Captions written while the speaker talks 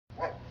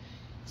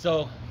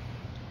So,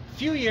 a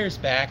few years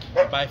back,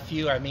 by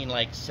few I mean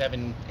like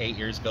 7, 8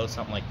 years ago,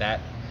 something like that,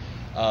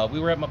 we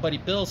were at my buddy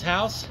Bill's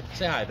house.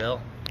 Say hi, Bill.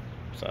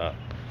 What's up?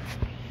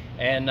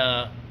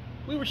 And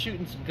we were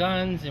shooting some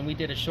guns, and we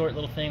did a short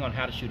little thing on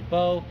how to shoot a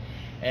bow.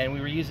 And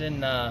we were using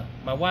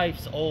my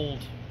wife's old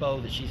bow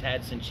that she's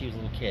had since she was a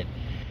little kid.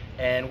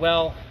 And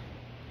well,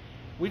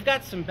 we've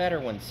got some better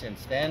ones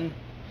since then.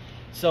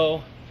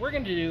 So we're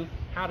going to do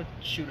how to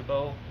shoot a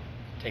bow,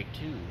 take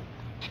 2.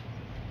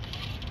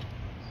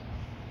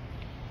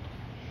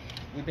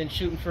 We've been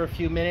shooting for a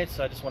few minutes,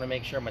 so I just want to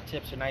make sure my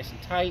tips are nice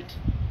and tight.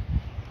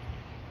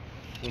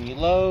 When you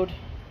load,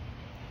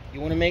 you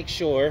want to make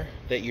sure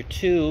that your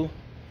 2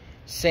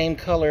 same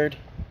colored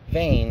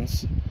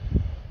vanes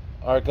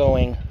are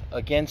going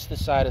against the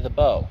side of the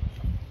bow.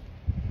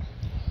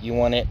 You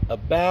want it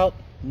about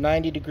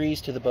 90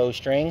 degrees to the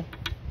bowstring.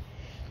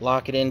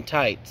 Lock it in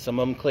tight. Some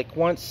of them click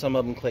once, some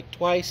of them click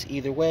twice.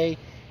 Either way,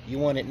 you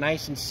want it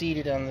nice and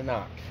seated on the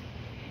nock.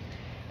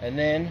 And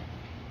then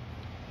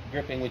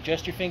gripping with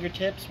just your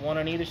fingertips, one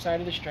on either side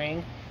of the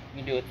string.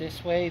 You can do it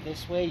this way,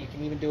 you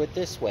can even do it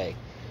this way.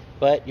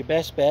 But your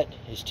best bet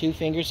is 2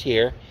 fingers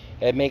here.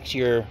 It makes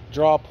your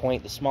draw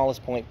point the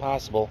smallest point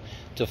possible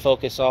to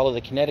focus all of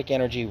the kinetic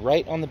energy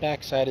right on the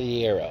back side of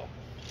the arrow.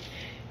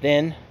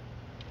 Then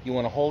you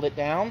want to hold it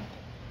down,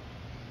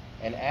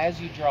 and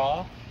as you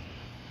draw,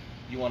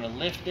 you want to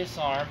lift this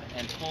arm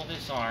and pull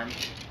this arm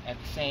at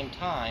the same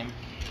time,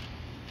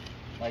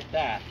 like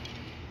that.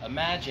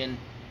 Imagine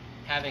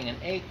having an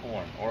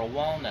acorn or a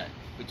walnut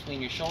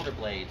between your shoulder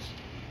blades.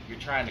 You're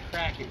trying to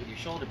crack it with your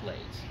shoulder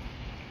blades.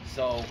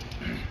 So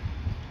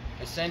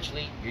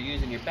essentially, you're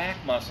using your back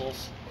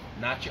muscles,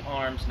 not your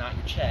arms, not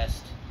your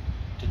chest,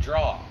 to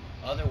draw.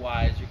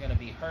 Otherwise, you're going to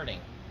be hurting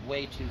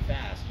way too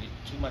fast.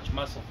 Too much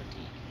muscle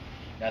fatigue.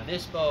 Now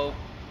this bow,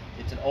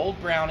 it's an old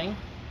Browning.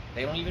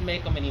 They don't even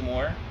make them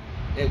anymore.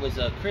 It was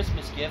a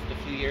Christmas gift a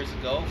few years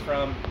ago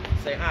from,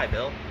 say hi,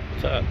 Bill.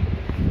 What's up?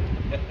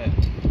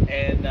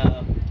 And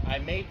I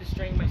made the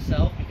string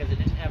myself because it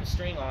didn't have a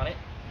string on it.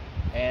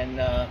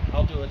 And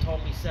I'll do a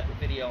totally separate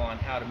video on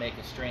how to make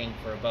a string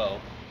for a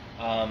bow.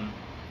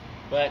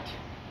 But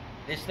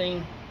this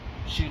thing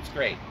shoots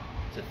great.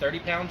 It's a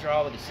 30-pound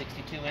draw with a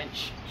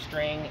 62-inch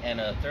string and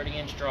a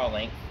 30-inch draw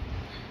length.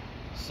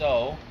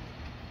 So,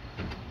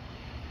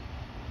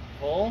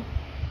 pull,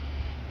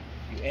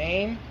 you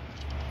aim,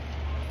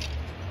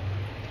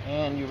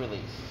 and you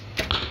release.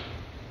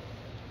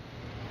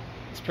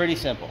 It's pretty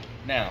simple.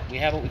 Now, we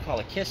have what we call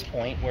a kiss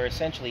point, where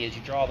essentially as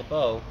you draw the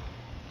bow,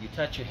 you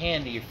touch your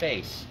hand to your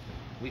face.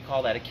 We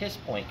call that a kiss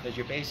point because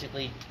you're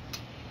basically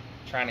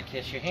trying to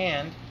kiss your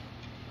hand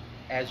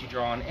as you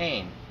draw and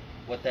aim.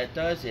 What that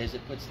does is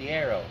it puts the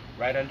arrow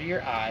right under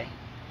your eye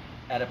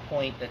at a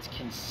point that's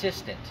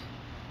consistent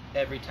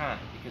every time,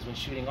 because when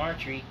shooting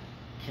archery,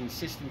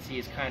 consistency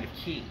is kind of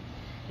key.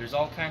 There's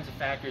all kinds of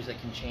factors that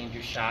can change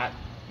your shot: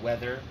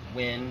 weather,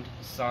 wind,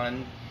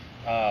 sun,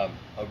 a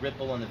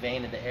ripple in the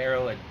vane of the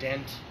arrow, a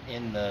dent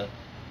in the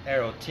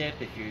arrow tip,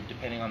 if you're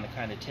depending on the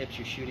kind of tips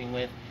you're shooting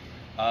with.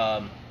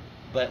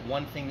 But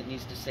one thing that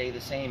needs to stay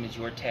the same is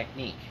your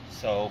technique.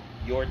 So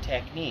your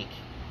technique: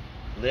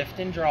 lift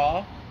and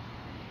draw,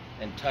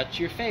 and touch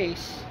your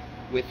face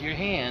with your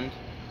hand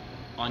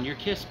on your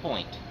kiss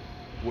point,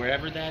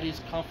 wherever that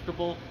is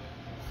comfortable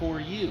for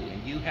you,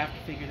 and you have to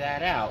figure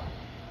that out.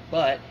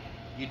 But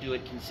you do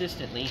it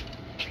consistently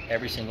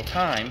every single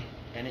time,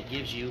 and it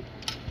gives you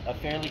a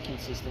fairly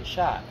consistent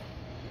shot.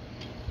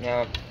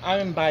 Now,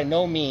 I'm by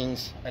no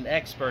means an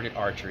expert at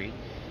archery.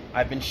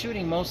 I've been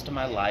shooting most of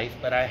my life,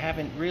 but I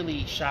haven't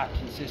really shot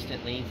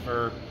consistently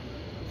for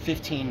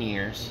 15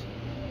 years,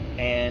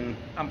 and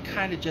I'm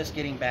kind of just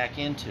getting back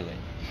into it.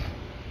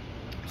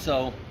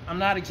 So I'm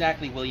not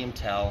exactly William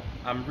Tell.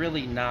 I'm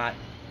really not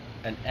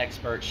an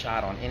expert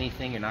shot on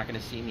anything. You're not going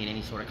to see me in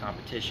any sort of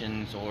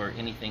competitions or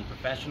anything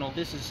professional.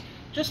 This is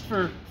just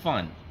for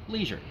fun,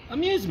 leisure,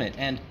 amusement,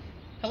 and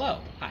hello,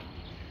 hi.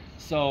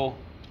 So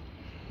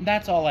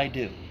that's all I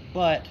do.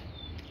 But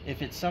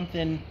if it's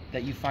something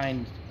that you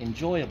find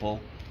enjoyable,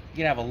 you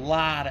can have a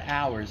lot of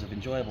hours of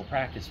enjoyable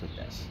practice with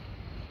this.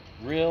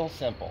 Real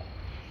simple.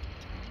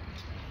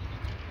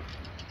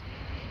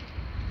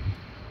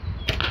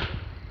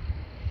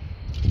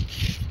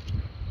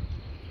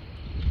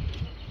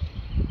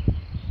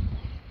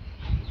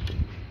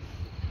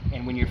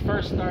 And when you're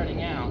first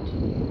starting out,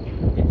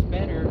 it's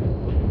better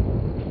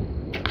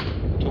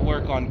to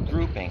work on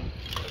grouping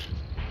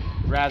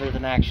rather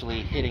than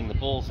actually hitting the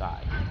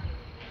bullseye.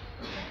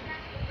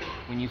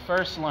 When you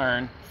first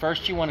learn,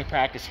 first you want to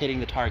practice hitting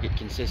the target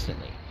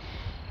consistently.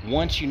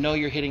 Once you know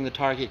you're hitting the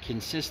target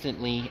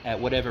consistently at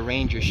whatever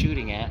range you're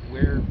shooting at,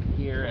 we're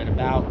here at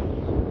about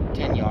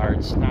 10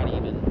 yards, not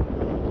even.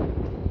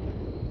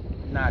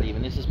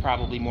 This is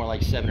probably more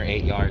like 7 or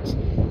 8 yards.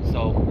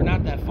 So we're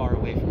not that far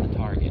away from the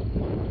target.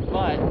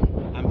 But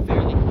I'm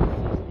fairly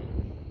consistent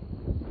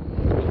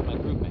with my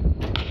grouping.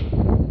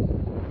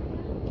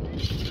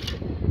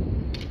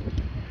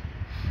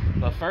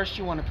 But first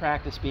you want to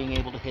practice being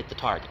able to hit the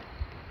target.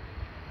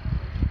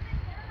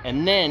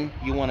 And then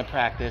you want to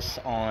practice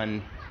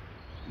on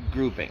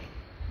grouping,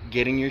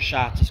 getting your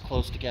shots as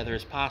close together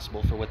as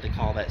possible for what they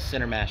call that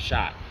center mass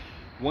shot.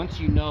 Once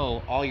you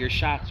know all your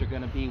shots are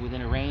going to be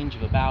within a range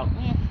of about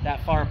that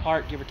far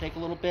apart, give or take a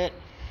little bit,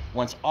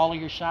 once all of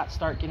your shots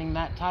start getting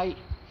that tight,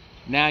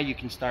 now you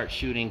can start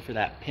shooting for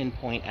that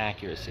pinpoint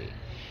accuracy.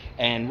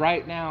 And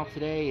right now,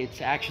 today,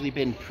 it's actually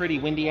been pretty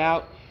windy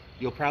out.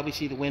 You'll probably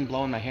see the wind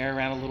blowing my hair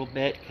around a little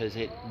bit, because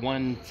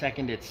 1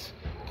 second it's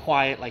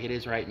quiet like it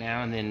is right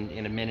now, and then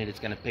in a minute it's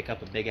going to pick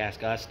up a big ass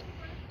gust,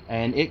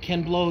 and it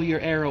can blow your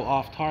arrow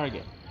off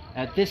target.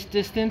 At this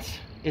distance,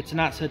 it's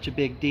not such a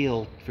big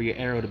deal for your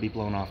arrow to be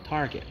blown off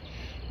target,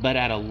 but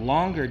at a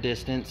longer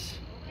distance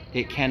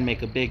it can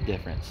make a big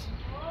difference.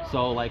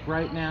 So like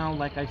right now,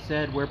 like I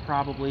said, we're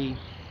probably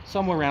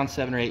somewhere around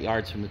 7 or 8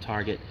 yards from the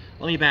target.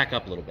 Let me back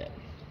up a little bit.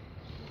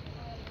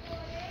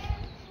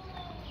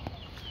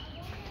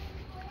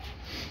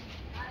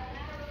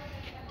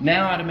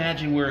 Now I'd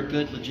imagine we're a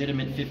good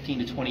legitimate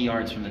 15 to 20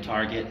 yards from the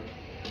target,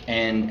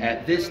 and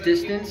at this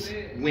distance,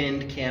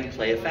 wind can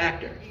play a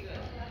factor.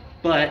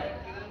 But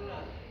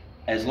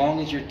as long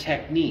as your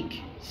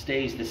technique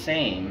stays the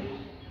same,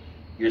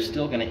 you're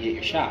still going to hit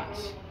your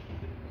shots.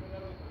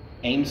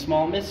 Aim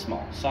small, miss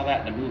small. Saw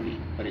that in a movie,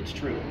 but it's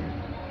true.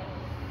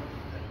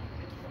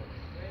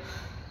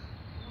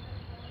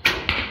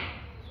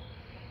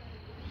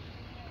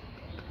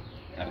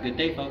 Have a good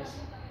day, folks.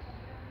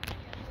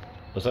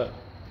 What's up?